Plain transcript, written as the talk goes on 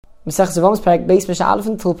Masechta Yevamos, Perek Beis Mishnah Aleph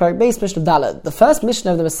until Perek Beis Mishnah Daled. The first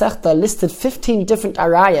Mishnah of the Masechta listed 15 different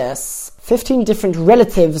arayas, 15 different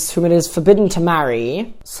relatives whom it is forbidden to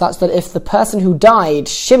marry, such that if the person who died,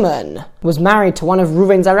 Shimon, was married to one of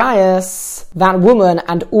Reuven's arayas, that woman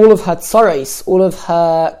and all of her tzoros, all of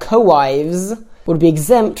her co-wives, would be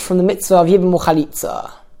exempt from the mitzvah of Yibum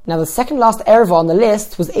Uchalitza. Now the second last erva on the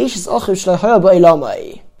list was Eishes Ochiv Shelo Haya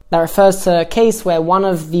Ba'olamai. That refers to a case where one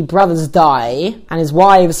of the brothers die and his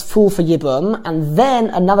wives fall for Yibum, and then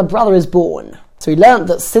another brother is born. So we learnt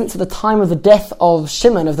that since at the time of the death of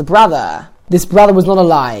Shimon, of the brother, this brother was not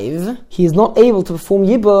alive, he is not able to perform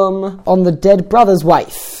Yibum on the dead brother's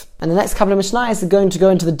wife. And the next couple of Mishnayos are going to go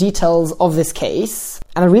into the details of this case.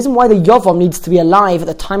 And the reason why the Yovam needs to be alive at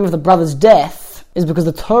the time of the brother's death is because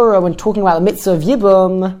the Torah, when talking about the mitzvah of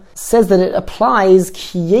Yibum, says that it applies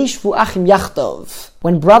ki yeshvu achim yachtov,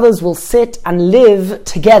 when brothers will sit and live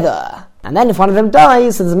together. And then if one of them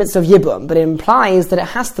dies, so there's a mitzvah of Yibum, but it implies that it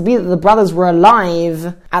has to be that the brothers were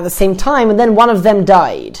alive at the same time, and then one of them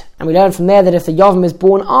died. And we learn from there that if the Yavam is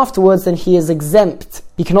born afterwards, then he is exempt.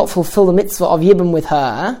 He cannot fulfill the mitzvah of Yibum with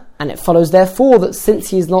her, and it follows therefore that since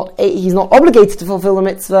he's not obligated to fulfill the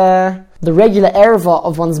mitzvah, the regular erva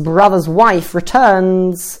of one's brother's wife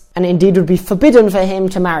returns, and it indeed would be forbidden for him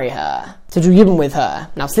to marry her, to do Yibum with her.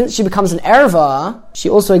 Now, since she becomes an erva,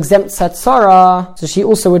 she also exempts her tzara, so she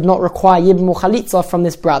also would not require Yibum Uchalitza from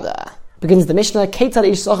this brother. Begins the Mishnah,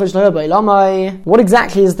 what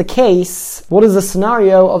exactly is the case? What is the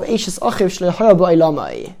scenario of Eishes Ochiv Shelo Haya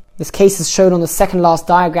Ba'olamai? This case is shown on the second last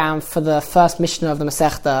diagram for the first Mishnah of the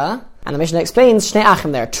Masechta. And the Mishnah explains, Shnei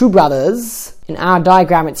Achim, there are two brothers. In our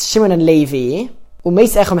diagram, it's Shimon and Levi.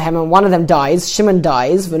 And one of them dies, Shimon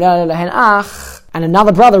dies, and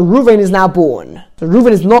another brother, Reuven, is now born. So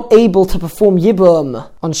Reuven is not able to perform Yibum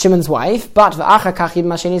on Shimon's wife, but the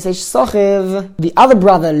other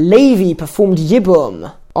brother, Levi, performed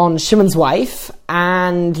Yibum on Shimon's wife,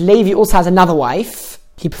 and Levi also has another wife.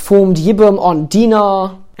 He performed Yibum on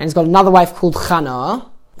Dinah, and he's got another wife called Chana.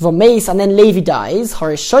 And then Levi dies.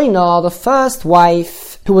 Harishoina, the first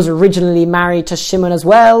wife, who was originally married to Shimon as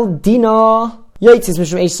well, Dinah, she's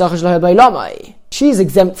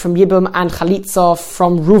exempt from Yibum and Chalitza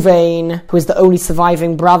from Reuven, who is the only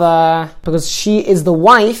surviving brother, because she is the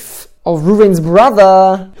wife of Reuven's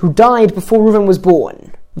brother, who died before Reuven was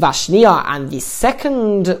born. Vashnia, and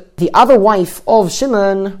the other wife of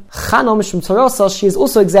Shimon, Chana Mishum Tzorosa, she is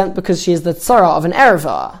also exempt because she is the tzara of an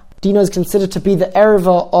erva. Dinah is considered to be the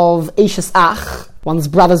erva of Eishes Ach, one's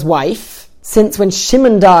brother's wife, since when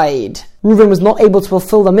Shimon died, Reuven was not able to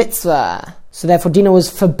fulfill the mitzvah, so therefore Dinah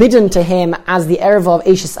was forbidden to him as the erva of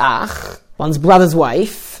Eishes Ach, one's brother's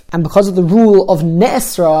wife, and because of the rule of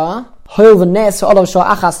Ne'esra, Hoil v'Ne'esra olav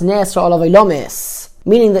sho'achas Ne'esra olav Eilomis,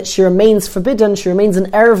 meaning that she remains forbidden, she remains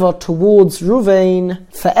an erva towards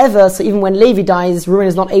Reuven forever, so even when Levi dies, Reuven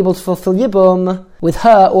is not able to fulfill Yibum with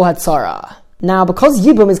her or her tzara. Now, because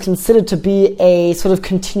Yibum is considered to be a sort of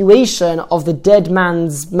continuation of the dead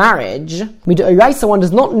man's marriage, Midoraisa, one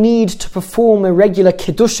does not need to perform a regular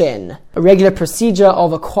kiddushin, a regular procedure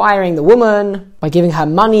of acquiring the woman by giving her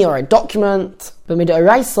money or a document. But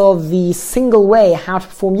Midoraisa, the single way how to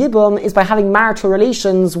perform Yibum is by having marital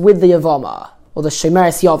relations with the Yavama, or the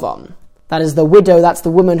Shemeres Yavam. That is the widow, that's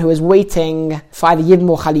the woman who is waiting for either Yibum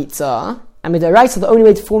or Chalitza. And Midoraisa, the only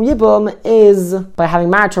way to form Yibum is by having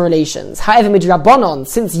marital relations. However, Midrabanon,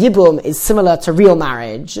 since Yibum is similar to real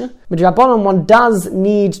marriage, Midrabanon, one does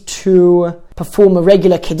need to perform a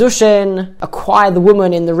regular kiddushin, acquire the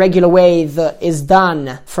woman in the regular way that is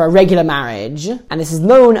done for a regular marriage, and this is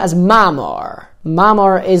known as mamar.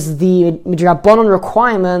 Mamar is the Midrabanon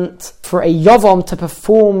requirement for a Yavam to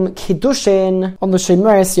perform kiddushin on the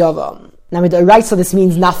Shemeres Yavam. Now, Midoraisa, this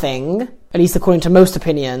means nothing, at least according to most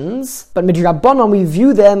opinions, but Midrabanon, we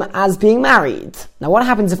view them as being married. Now, what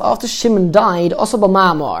happens if after Shimon died, Osaba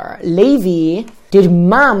Mamar, Levi did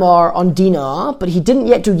Mamar on Dinah, but he didn't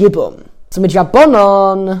yet do Yibum. So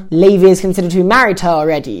Midrabanon, Levi is considered to be married to her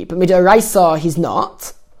already, but Midoraisa, he's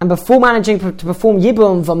not. And before managing to perform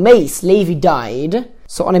Yibum V'Meis, Levi died.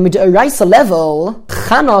 So on a Midoraisa level,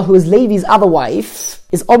 Chana, who is Levi's other wife,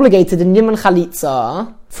 is obligated in Yibum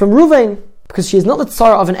Chalitza from Reuven, because she is not the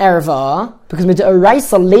tzara of an erva, because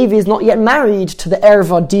Midoraisa, Levi is not yet married to the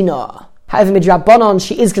erva Dinah. However, Midrabanon,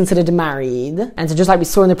 she is considered married, and so just like we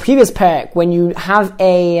saw in the previous parak, when you have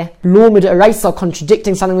a law Midoraisa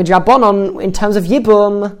contradicting something Midrabanon in terms of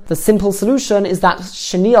Yibum, the simple solution is that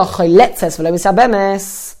Shenia Choletzes v'lo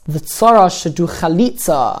misabemes, the tzara should do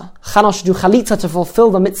Chalitza, Chana should do Chalitza to fulfill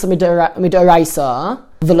the mitzvah Midoraisa,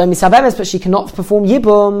 v'lo misabemes, but she cannot perform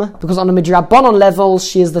Yibum, because on a Midrabanon level,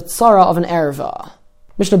 she is the tzara of an erva.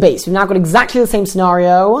 Mishnah Beis. We've now got exactly the same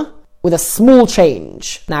scenario with a small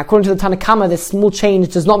change. Now, according to the Tanna Kama, this small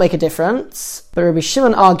change does not make a difference. But Rabbi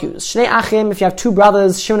Shimon argues, Shnei Achim, if you have two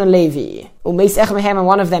brothers, Shimon and Levi, and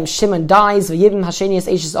one of them, Shimon, dies, and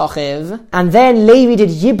then Levi did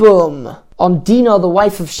Yibum on Dinah, the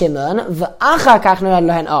wife of Shimon,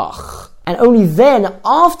 and only then,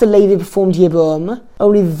 after Levi performed Yibum,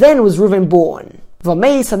 only then was Reuven born. And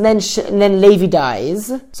then Levi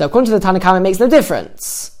dies. So according to the Tanna Kama, it makes no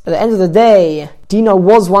difference. At the end of the day, Dinah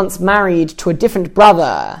was once married to a different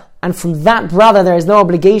brother, and from that brother there is no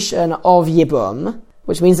obligation of Yibum,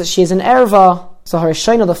 which means that she is an erva. So her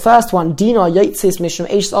Rishona, the first one, Dinah Yotzis Mishum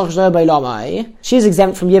Eish Ach Beilamai, she is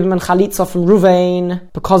exempt from Yibum and Chalitza from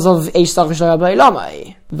Ruvain because of Eish Ach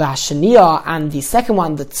Beilamai. V'Hashaniya, and the second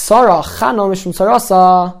one, the Tzara Chano Mishum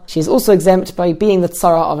Tzarasa, she is also exempt by being the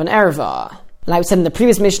Tzara of an erva. Like we said in the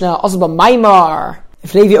previous Mishnah, also about Maimar,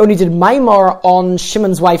 if Levi only did Maimar on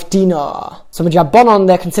Shimon's wife Dinah, so Midrabanan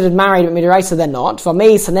they're considered married, but Midoraisa they're not.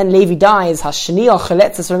 Vameis, and then Levi dies. Hashaniya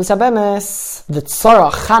chaletzes from Sabemes. The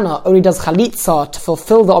Tzara Chana only does chalitza to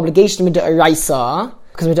fulfill the obligation of Midoraisa,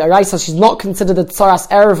 because Midoraisa she's not considered the Tzaras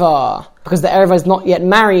Erva, because the Erva is not yet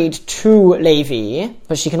married to Levi,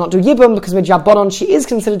 but she cannot do Yibum because Midrabanan she is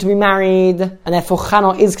considered to be married, and therefore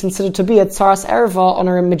Chana is considered to be a Tzaras Erva on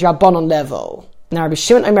a Midrabanan level. Now Rabbi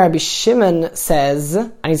Shimon says,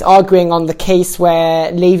 and he's arguing on the case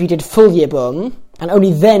where Levi did full Yibum, and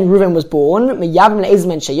only then Reuven was born.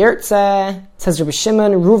 Says Rabbi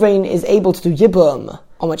Shimon, Reuven is able to do Yibum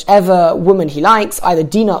on whichever woman he likes, either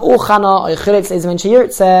Dinah or Chana,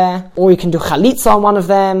 or he can do Chalitza on one of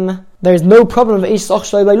them. There is no problem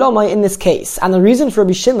in this case. And the reason for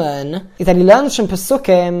Rabbi Shimon is that he learns from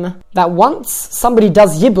Pesukim that once somebody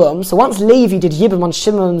does Yibum, so once Levi did Yibum on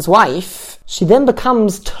Shimon's wife, she then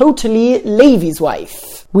becomes totally Levi's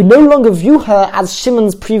wife. We no longer view her as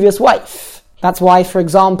Shimon's previous wife. That's why, for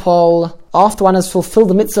example, after one has fulfilled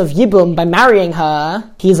the mitzvah of Yibum by marrying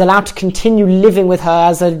her, he is allowed to continue living with her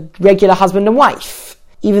as a regular husband and wife.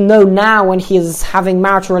 Even though now when he is having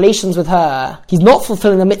marital relations with her, he's not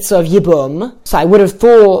fulfilling the mitzvah of Yibum, so I would have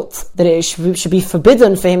thought that it should be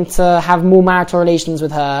forbidden for him to have more marital relations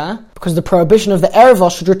with her, because the prohibition of the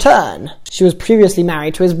Erva should return. She was previously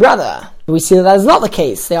married to his brother. But we see that is not the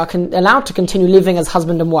case. They are allowed to continue living as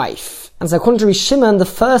husband and wife. And so according to Shimon, the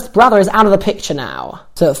first brother is out of the picture now.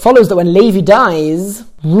 So it follows that when Levi dies,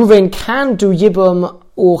 Reuven can do Yibum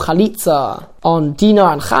or Chalitza on Dinah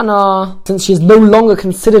and Chana, since she is no longer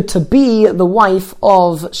considered to be the wife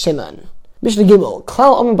of Shimon. Mishnah Gimel,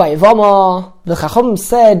 Klal Omer by Yavama. The Chacham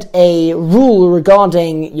said a rule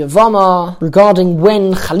regarding Yavama, regarding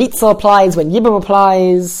when Chalitza applies, when Yibum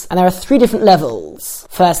applies, and there are three different levels.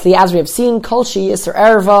 Firstly, as we have seen, Kolshi Isser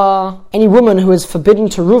Erva, any woman who is forbidden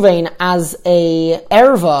to Ruvain as a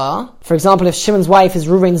Erva, for example, if Shimon's wife is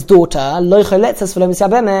Ruvain's daughter,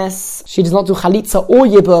 she does not do Chalitza or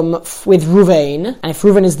Yibum with Ruvain, and if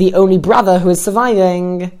Ruvain is the only brother who is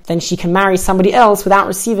surviving, then she can marry somebody else without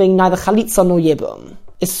receiving neither Chalitza nor Yibum.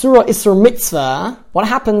 Isur Mitzvah, what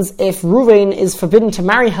happens if Reuven is forbidden to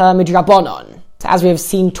marry her midrabanan? So as we have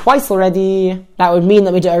seen twice already, that would mean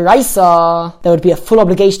that midraisa, there would be a full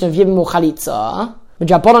obligation of Yibum or Chalitza.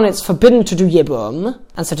 Midrabanan, it's forbidden to do Yibum,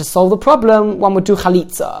 and so to solve the problem, one would do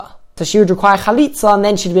Chalitza. So she would require Chalitza, and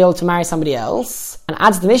then she'd be able to marry somebody else. And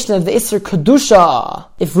adds the Mishnah of the Isser Kedusha.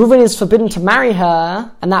 If Reuven is forbidden to marry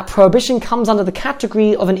her, and that prohibition comes under the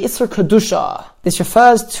category of an Isser Kedusha. This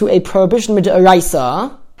refers to a prohibition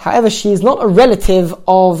mid'oraisa. However, she is not a relative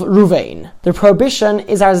of Reuven. The prohibition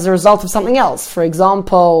is as a result of something else. For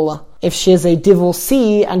example, if she is a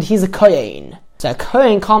divorcee and he's a kohen. So a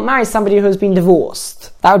kohen can't marry somebody who has been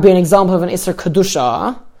divorced. That would be an example of an Isser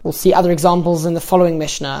Kedusha. We'll see other examples in the following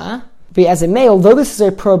Mishnah. But as a male, although this is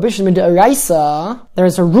a prohibition mid'oraisa, there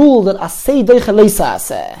is a rule that aseh deicha leisa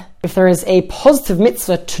aseh. If there is a positive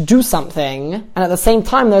mitzvah to do something, and at the same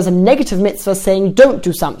time there is a negative mitzvah saying don't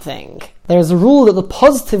do something, there is a rule that the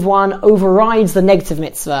positive one overrides the negative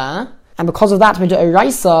mitzvah, and because of that,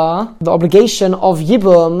 mid'oraisa, the obligation of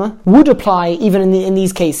Yibum would apply even in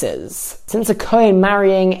these cases. Since a kohen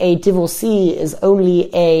marrying a divorcee is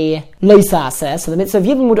only a leisa aseh, so the mitzvah of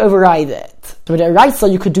Yibum would override it. So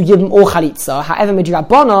mid'oraisa, you could do Yibum or Chalitza. However,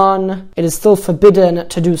 midrabanan, it is still forbidden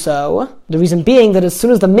to do so. The reason being that as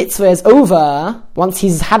soon as the mitzvah is over, once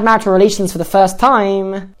he's had marital relations for the first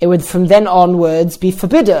time, it would from then onwards be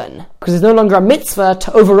forbidden, because there's no longer a mitzvah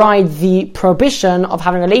to override the prohibition of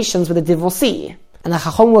having relations with a divorcee. And the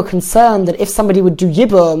Chacham were concerned that if somebody would do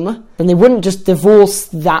Yibum, then they wouldn't just divorce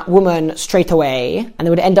that woman straight away, and they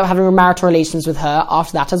would end up having marital relations with her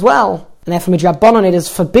after that as well. and therefore midrabanan it is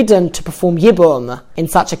forbidden to perform yibum in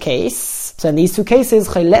such a case. So in these two cases,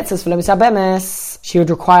 she would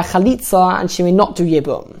require chalitza and she may not do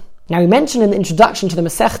yibum. Now we mentioned in the introduction to the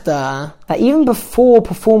Masechta that even before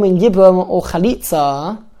performing yibum or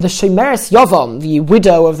chalitza, the shomeres yavam, the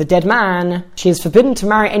widow of the dead man, she is forbidden to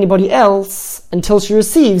marry anybody else until she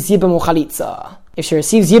receives yibum or chalitza. If she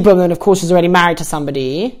receives yibum, then of course she's already married to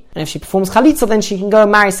somebody, and if she performs chalitza, then she can go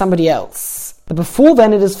and marry somebody else. But before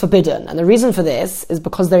then it is forbidden, and the reason for this is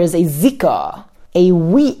because there is a zikah, a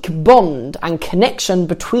weak bond and connection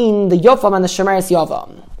between the yavam and the shomeres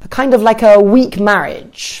yavam. Kind of like a weak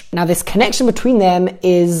marriage. Now this connection between them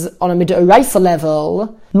is on a midoraisa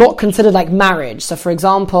level, not considered like marriage. So for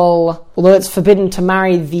example, although it's forbidden to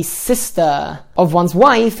marry the sister of one's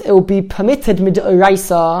wife, it will be permitted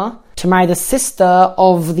midoraisa to marry the sister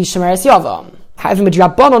of the shomeres yavam. However,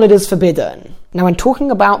 midrabanan it is forbidden. Now when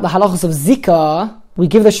talking about the halachas of zikah, we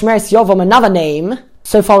give the shomeres yavam another name.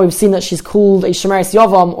 So far we've seen that she's called a shomeres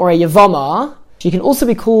yavam or a yavama. She can also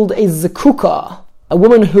be called a zekuka, a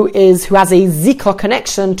woman who has a zikah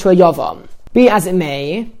connection to a yavam. Be as it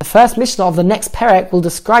may, the first Mishnah of the next perek will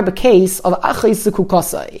describe a case of achis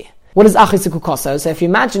zekukosai. What is achis zekukosai? So if you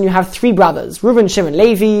imagine you have three brothers, Reuven, Shimon,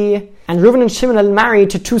 Levi, and Reuven and Shimon are married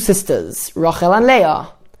to two sisters, Rachel and Leah.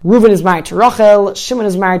 Reuven is married to Rachel, Shimon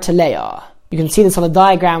is married to Leah. You can see this on the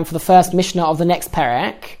diagram for the first Mishnah of the next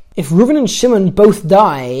perek. If Reuven and Shimon both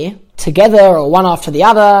die, together or one after the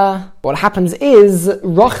other, what happens is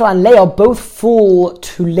Rachel and Leah both fall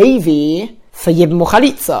to Levi for yibum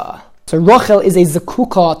chalitza. So Rachel is a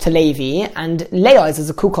zekuka to Levi and Leah is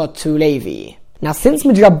a zekuka to Levi. Now since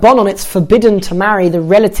midrabanan it's forbidden to marry the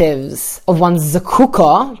relatives of one's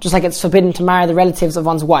zekuka, just like it's forbidden to marry the relatives of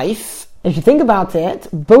one's wife, if you think about it,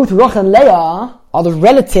 both Rachel and Leah are the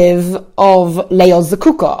relative of Leah's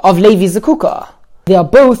zekuka, of Levi's zekuka. They are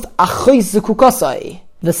both achos zekukasai,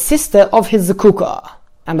 the sister of his zekuka.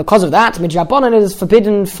 And because of that, midrabanan it is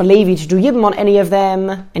forbidden for Levi to do yibum on any of them,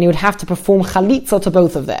 and he would have to perform chalitza to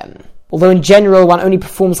both of them. Although in general one only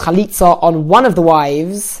performs chalitza on one of the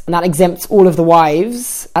wives, and that exempts all of the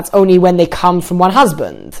wives, that's only when they come from one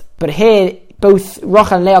husband. But here, both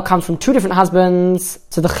Rachel and Leah come from two different husbands,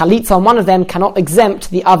 so the chalitza on one of them cannot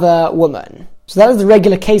exempt the other woman. So that is the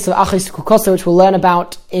regular case of achis zekukosai, which we'll learn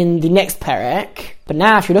about in the next perek. But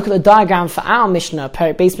now, if you look at the diagram for our Mishnah,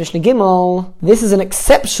 perek base Mishnah Gimel, this is an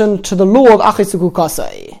exception to the law of achis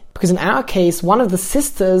zekukosai, because in our case, one of the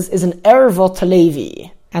sisters is an erva to Levi.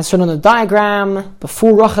 As shown on the diagram,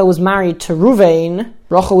 before Rachel was married to Ruvain,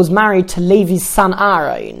 Rachel was married to Levi's son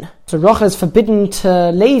Aaron. So Rachel is forbidden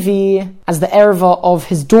to Levi as the erva of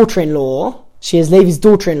his daughter-in-law. She is Levi's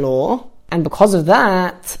daughter-in-law. And because of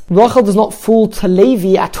that, Rachel does not fall to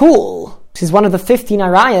Levi at all. She's one of the 15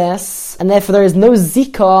 arayas, and therefore there is no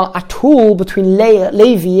zikah at all between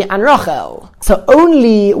Levi and Rachel. So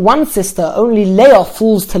only one sister, only Leah,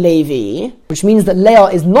 falls to Levi, which means that Leah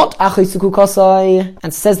is not achos zekukosai,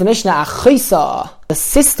 and says the Mishnah, achisa, the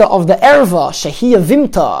sister of the erva, shehiyah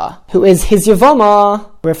vimta, who is his yavama,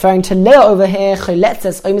 referring to Leah over here,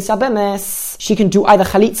 choletzes oimis yabemes, she can do either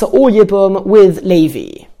chalitza or yibum with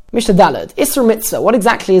Levi. Mishnah Daled, Isur Mitzvah. What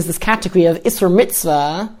exactly is this category of Isur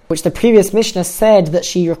Mitzvah, which the previous Mishnah said that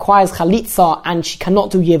she requires chalitza and she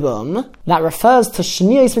cannot do yibum? That refers to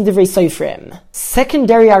Shniyos Midivrei Sofrim,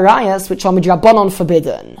 secondary arayas which are midrabanan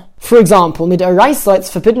forbidden. For example, midoraisa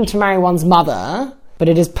it's forbidden to marry one's mother, but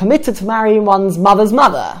it is permitted to marry one's mother's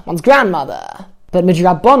mother, one's grandmother. But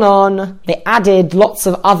midrabanan, they added lots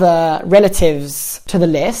of other relatives to the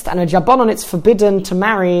list, and midrabanan it's forbidden to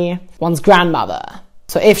marry one's grandmother.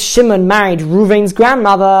 So if Shimon married Reuven's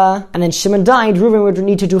grandmother, and then Shimon died, Reuven would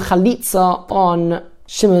need to do chalitza on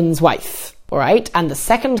Shimon's wife. Alright? And the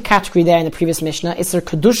second category there in the previous Mishnah is Isur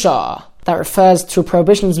Kedusha. That refers to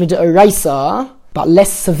prohibitions midoraisa, but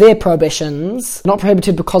less severe prohibitions. Not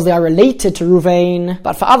prohibited because they are related to Reuven,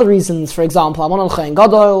 but for other reasons. For example, Amon al Kohen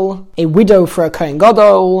Gadol, a widow for a Kohen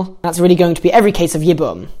Gadol. That's really going to be every case of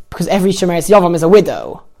Yibum, because every Shomeres Yavam is a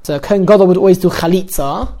widow. So a Kohen Gadol would always do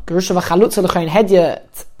chalitza. Gerusha v'chalutza l'kohen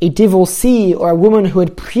hedyot. A divorcee or a woman who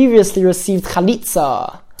had previously received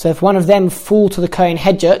chalitza. So if one of them fall to the Kohen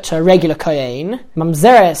hedyot, to a regular Kohen.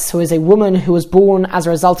 Mamzeres, who is a woman who was born as a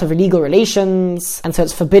result of illegal relations, and so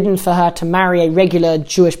it's forbidden for her to marry a regular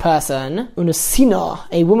Jewish person. Unasina,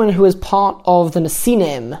 a woman who is part of the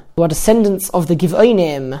Nasinim, who are descendants of the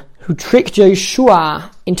Givonim, who tricked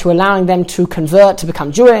Yeshua into allowing them to convert to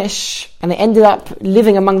become Jewish, and they ended up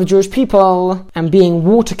living among the Jewish people and being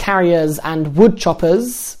water carriers and wood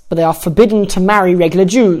choppers, but they are forbidden to marry regular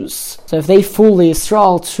Jews. So if they fall the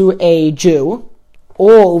Yisrael to a Jew,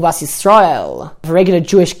 or Uvas Yisrael, if a regular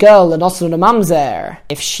Jewish girl, a Nosin and a Mamzer,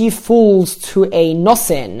 if she falls to a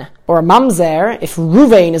Nosin or a Mamzer, if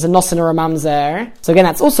Ruvain is a Nosin or a Mamzer. So again,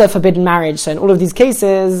 that's also a forbidden marriage. So in all of these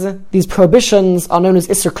cases, these prohibitions are known as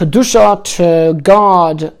Isser Kedusha, to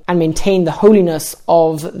guard and maintain the holiness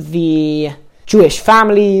of the Jewish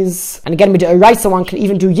families. And again, with the Oraisa, one can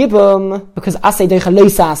even do Yibum, because Aseh Deicha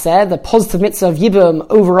Loisa Aseh, the positive mitzvah of Yibum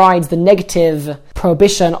overrides the negative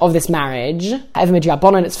prohibition of this marriage. However, with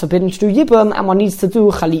Rabbanan, it's forbidden to do Yibum, and one needs to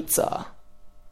do Chalitza.